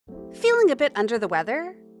Feeling a bit under the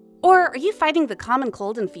weather? Or are you fighting the common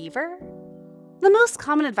cold and fever? The most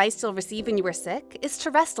common advice you'll receive when you are sick is to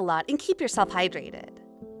rest a lot and keep yourself hydrated.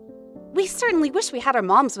 We certainly wish we had our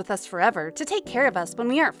moms with us forever to take care of us when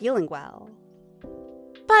we aren't feeling well.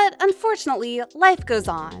 But unfortunately, life goes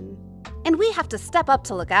on, and we have to step up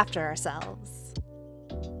to look after ourselves.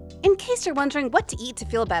 In case you're wondering what to eat to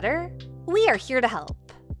feel better, we are here to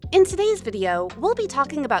help. In today's video, we'll be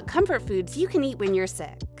talking about comfort foods you can eat when you're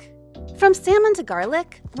sick. From salmon to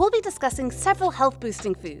garlic, we'll be discussing several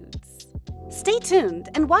health-boosting foods. Stay tuned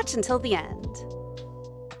and watch until the end.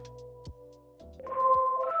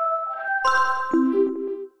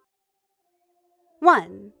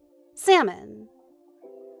 One, salmon.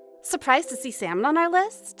 Surprised to see salmon on our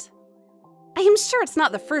list? I am sure it's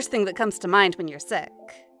not the first thing that comes to mind when you're sick.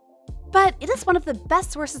 But it is one of the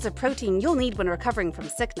best sources of protein you'll need when recovering from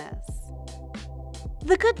sickness.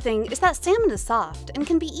 The good thing is that salmon is soft and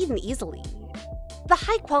can be eaten easily. The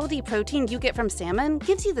high-quality protein you get from salmon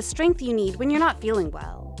gives you the strength you need when you're not feeling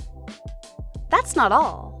well. That's not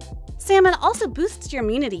all. Salmon also boosts your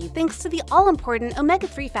immunity thanks to the all-important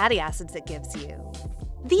omega-3 fatty acids it gives you.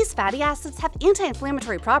 These fatty acids have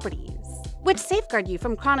anti-inflammatory properties, which safeguard you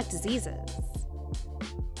from chronic diseases.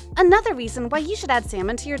 Another reason why you should add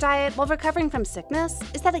salmon to your diet while recovering from sickness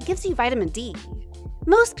is that it gives you vitamin D.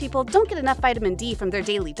 Most people don't get enough vitamin D from their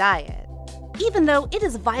daily diet, even though it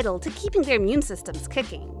is vital to keeping their immune systems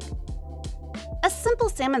kicking. A simple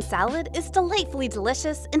salmon salad is delightfully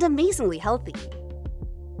delicious and amazingly healthy.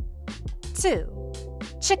 2.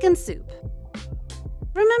 Chicken soup.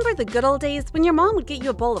 Remember the good old days when your mom would get you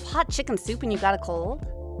a bowl of hot chicken soup when you got a cold?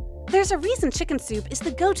 There's a reason chicken soup is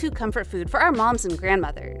the go-to comfort food for our moms and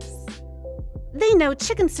grandmothers. They know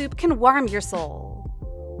chicken soup can warm your soul.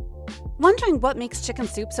 Wondering what makes chicken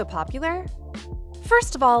soup so popular?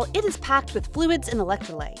 First of all, it is packed with fluids and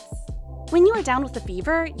electrolytes. When you are down with a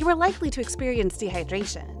fever, you are likely to experience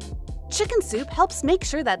dehydration. Chicken soup helps make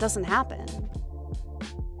sure that doesn't happen.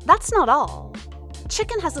 That's not all.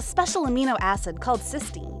 Chicken has a special amino acid called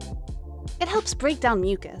cysteine. It helps break down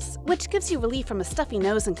mucus, which gives you relief from a stuffy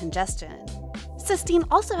nose and congestion. Cysteine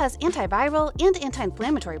also has antiviral and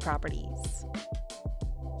anti-inflammatory properties.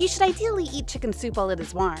 You should ideally eat chicken soup while it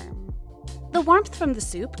is warm. The warmth from the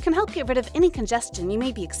soup can help get rid of any congestion you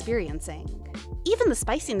may be experiencing. Even the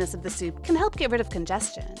spiciness of the soup can help get rid of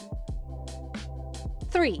congestion.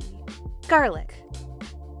 3. Garlic.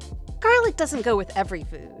 Garlic doesn't go with every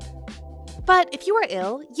food. But if you are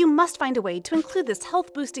ill, you must find a way to include this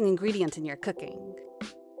health-boosting ingredient in your cooking.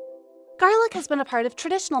 Garlic has been a part of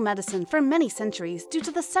traditional medicine for many centuries due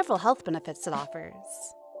to the several health benefits it offers.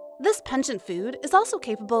 This pungent food is also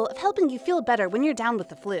capable of helping you feel better when you're down with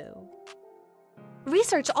the flu.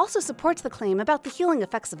 Research also supports the claim about the healing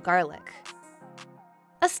effects of garlic.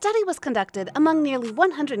 A study was conducted among nearly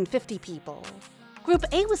 150 people. Group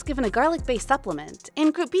A was given a garlic-based supplement,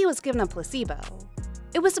 and Group B was given a placebo.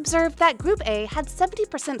 It was observed that Group A had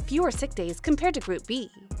 70% fewer sick days compared to Group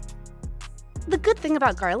B. The good thing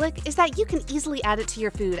about garlic is that you can easily add it to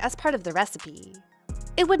your food as part of the recipe.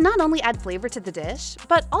 It would not only add flavor to the dish,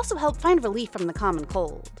 but also help find relief from the common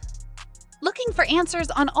cold. Looking for answers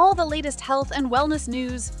on all the latest health and wellness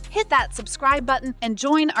news? Hit that subscribe button and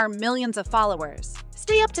join our millions of followers.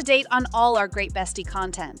 Stay up to date on all our great Bestie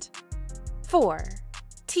content. 4.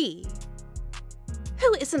 Tea.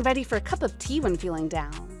 Who isn't ready for a cup of tea when feeling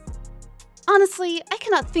down? Honestly, I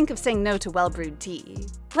cannot think of saying no to well-brewed tea.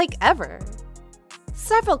 Like ever.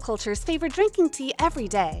 Several cultures favor drinking tea every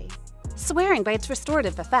day, swearing by its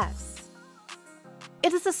restorative effects.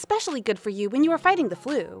 It is especially good for you when you are fighting the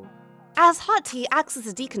flu, as hot tea acts as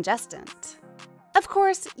a decongestant. Of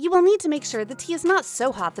course, you will need to make sure the tea is not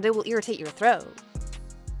so hot that it will irritate your throat.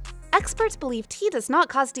 Experts believe tea does not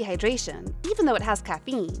cause dehydration, even though it has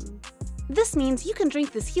caffeine. This means you can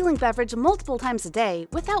drink this healing beverage multiple times a day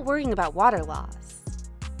without worrying about water loss.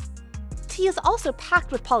 Tea is also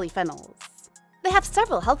packed with polyphenols. They have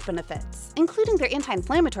several health benefits, including their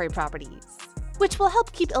anti-inflammatory properties, which will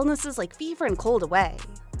help keep illnesses like fever and cold away.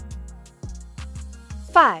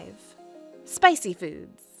 5. Spicy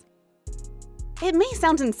foods. It may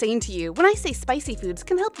sound insane to you when I say spicy foods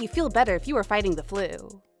can help you feel better if you are fighting the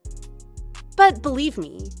flu. But believe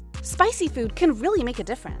me, spicy food can really make a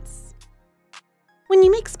difference. When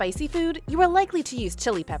you make spicy food, you are likely to use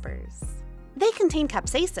chili peppers. They contain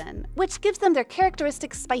capsaicin, which gives them their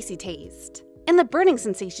characteristic spicy taste, and the burning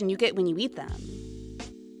sensation you get when you eat them.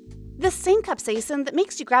 This same capsaicin that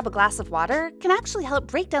makes you grab a glass of water can actually help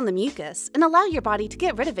break down the mucus and allow your body to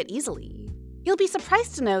get rid of it easily. You'll be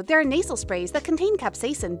surprised to know there are nasal sprays that contain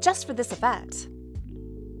capsaicin just for this effect.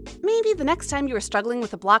 Maybe the next time you are struggling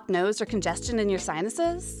with a blocked nose or congestion in your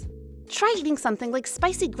sinuses, try eating something like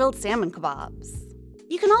spicy grilled salmon kebabs.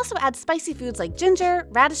 You can also add spicy foods like ginger,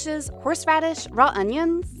 radishes, horseradish, raw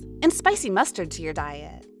onions, and spicy mustard to your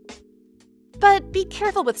diet. But be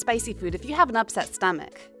careful with spicy food if you have an upset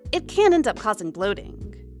stomach. It can end up causing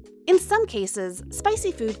bloating. In some cases,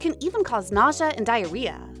 spicy food can even cause nausea and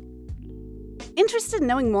diarrhea. Interested in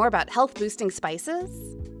knowing more about health-boosting spices?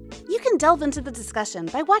 You can delve into the discussion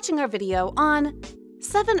by watching our video on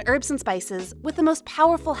 7 herbs and spices with the most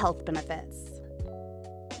powerful health benefits.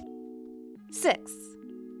 6.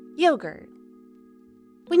 Yogurt.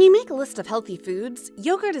 When you make a list of healthy foods,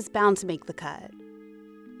 yogurt is bound to make the cut.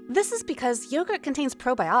 This is because yogurt contains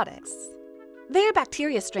probiotics. They are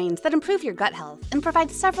bacteria strains that improve your gut health and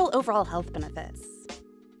provide several overall health benefits.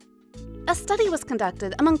 A study was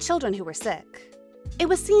conducted among children who were sick. It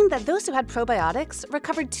was seen that those who had probiotics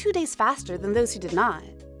recovered 2 days faster than those who did not.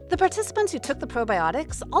 The participants who took the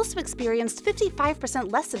probiotics also experienced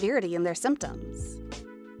 55% less severity in their symptoms.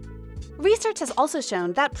 Research has also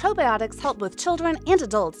shown that probiotics help both children and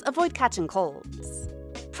adults avoid catching colds.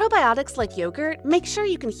 Probiotics like yogurt make sure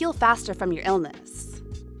you can heal faster from your illness.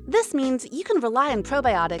 This means you can rely on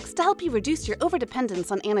probiotics to help you reduce your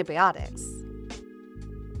overdependence on antibiotics.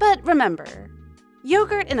 But remember,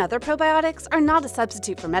 yogurt and other probiotics are not a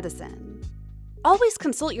substitute for medicine. Always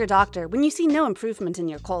consult your doctor when you see no improvement in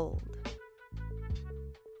your cold.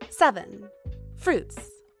 7. Fruits.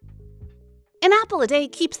 An apple a day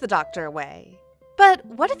keeps the doctor away. But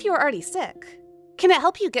what if you are already sick? Can it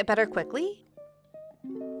help you get better quickly?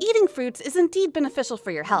 Eating fruits is indeed beneficial for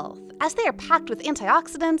your health, as they are packed with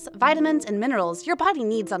antioxidants, vitamins, and minerals your body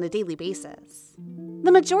needs on a daily basis.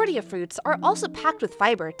 The majority of fruits are also packed with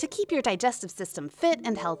fiber to keep your digestive system fit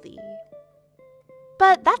and healthy.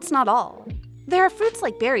 But that's not all. There are fruits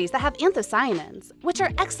like berries that have anthocyanins, which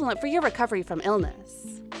are excellent for your recovery from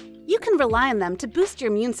illness. You can rely on them to boost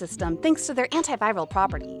your immune system thanks to their antiviral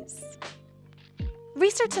properties.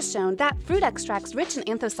 Research has shown that fruit extracts rich in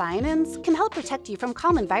anthocyanins can help protect you from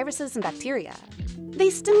common viruses and bacteria. They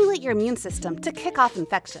stimulate your immune system to kick off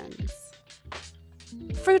infections.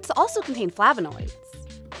 Fruits also contain flavonoids.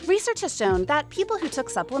 Research has shown that people who took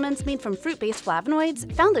supplements made from fruit-based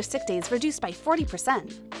flavonoids found their sick days reduced by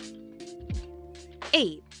 40%.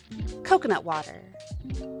 8. Coconut water.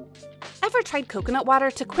 Ever tried coconut water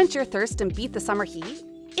to quench your thirst and beat the summer heat?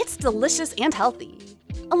 It's delicious and healthy.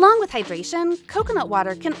 Along with hydration, coconut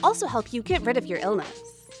water can also help you get rid of your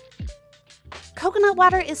illness. Coconut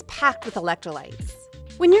water is packed with electrolytes.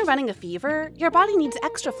 When you're running a fever, your body needs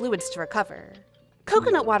extra fluids to recover.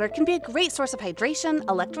 Coconut water can be a great source of hydration,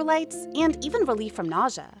 electrolytes, and even relief from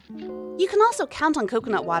nausea. You can also count on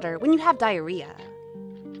coconut water when you have diarrhea.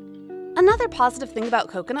 Another positive thing about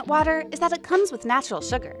coconut water is that it comes with natural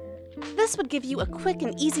sugar. This would give you a quick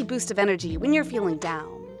and easy boost of energy when you're feeling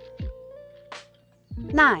down.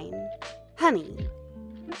 9. Honey.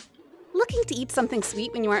 Looking to eat something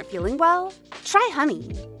sweet when you aren't feeling well? Try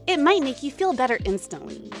honey. It might make you feel better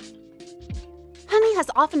instantly. Honey has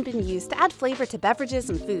often been used to add flavor to beverages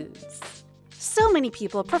and foods. So many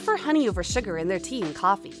people prefer honey over sugar in their tea and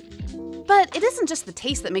coffee. But it isn't just the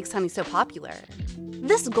taste that makes honey so popular.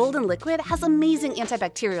 This golden liquid has amazing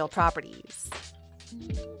antibacterial properties.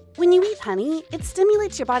 When you eat honey, it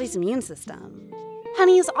stimulates your body's immune system.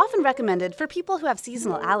 Honey is often recommended for people who have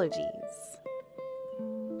seasonal allergies.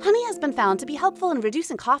 Honey has been found to be helpful in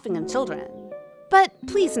reducing coughing in children. But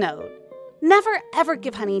please note, never ever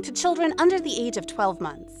give honey to children under the age of 12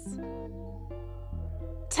 months.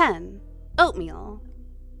 10. Oatmeal.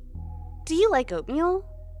 Do you like oatmeal?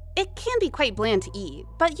 It can be quite bland to eat,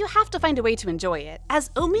 but you have to find a way to enjoy it,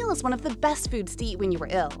 as oatmeal is one of the best foods to eat when you are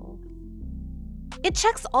ill. It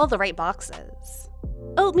checks all the right boxes.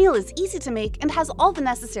 Oatmeal is easy to make and has all the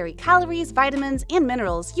necessary calories, vitamins, and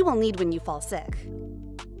minerals you will need when you fall sick.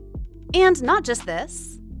 And not just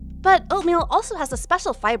this, but oatmeal also has a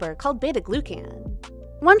special fiber called beta-glucan.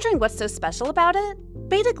 Wondering what's so special about it?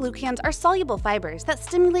 Beta-glucans are soluble fibers that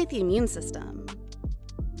stimulate the immune system.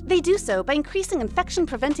 They do so by increasing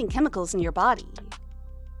infection-preventing chemicals in your body.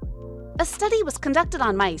 A study was conducted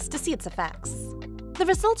on mice to see its effects. The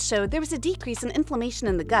results showed there was a decrease in inflammation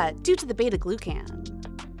in the gut due to the beta-glucan.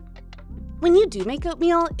 When you do make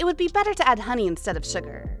oatmeal, it would be better to add honey instead of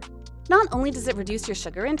sugar. Not only does it reduce your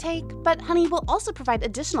sugar intake, but honey will also provide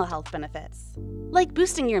additional health benefits, like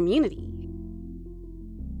boosting your immunity.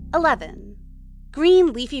 11.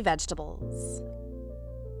 Green leafy vegetables.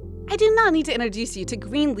 I do not need to introduce you to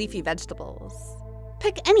green leafy vegetables.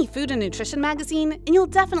 Pick any food and nutrition magazine, and you'll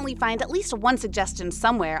definitely find at least one suggestion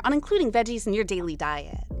somewhere on including veggies in your daily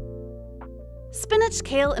diet. Spinach,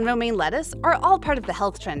 kale, and romaine lettuce are all part of the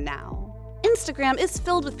health trend now. Instagram is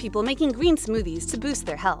filled with people making green smoothies to boost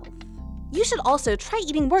their health. You should also try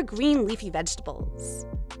eating more green leafy vegetables.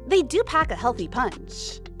 They do pack a healthy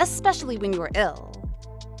punch, especially when you're ill.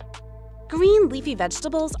 Green leafy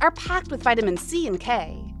vegetables are packed with vitamin C and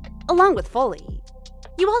K, along with folate.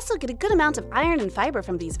 You also get a good amount of iron and fiber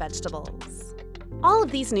from these vegetables. All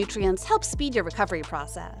of these nutrients help speed your recovery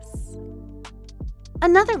process.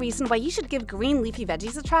 Another reason why you should give green leafy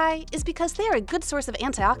veggies a try is because they are a good source of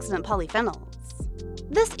antioxidant polyphenols.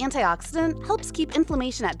 This antioxidant helps keep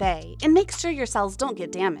inflammation at bay and makes sure your cells don't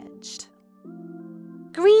get damaged.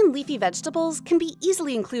 Green leafy vegetables can be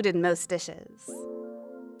easily included in most dishes.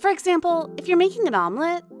 For example, if you're making an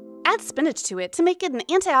omelet, add spinach to it to make it an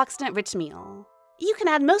antioxidant-rich meal. You can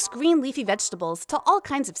add most green leafy vegetables to all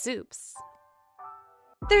kinds of soups.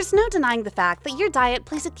 There's no denying the fact that your diet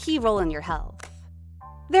plays a key role in your health.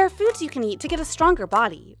 There are foods you can eat to get a stronger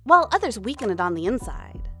body, while others weaken it on the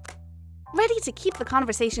inside. Ready to keep the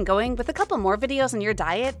conversation going with a couple more videos on your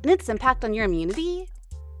diet and its impact on your immunity?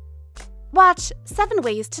 Watch 7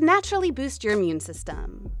 ways to naturally boost your immune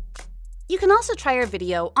system. You can also try our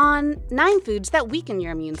video on 9 foods that weaken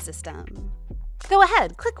your immune system. Go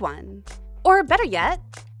ahead, click one. Or better yet,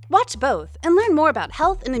 watch both and learn more about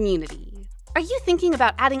health and immunity. Are you thinking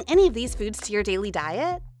about adding any of these foods to your daily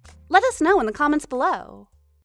diet? Let us know in the comments below.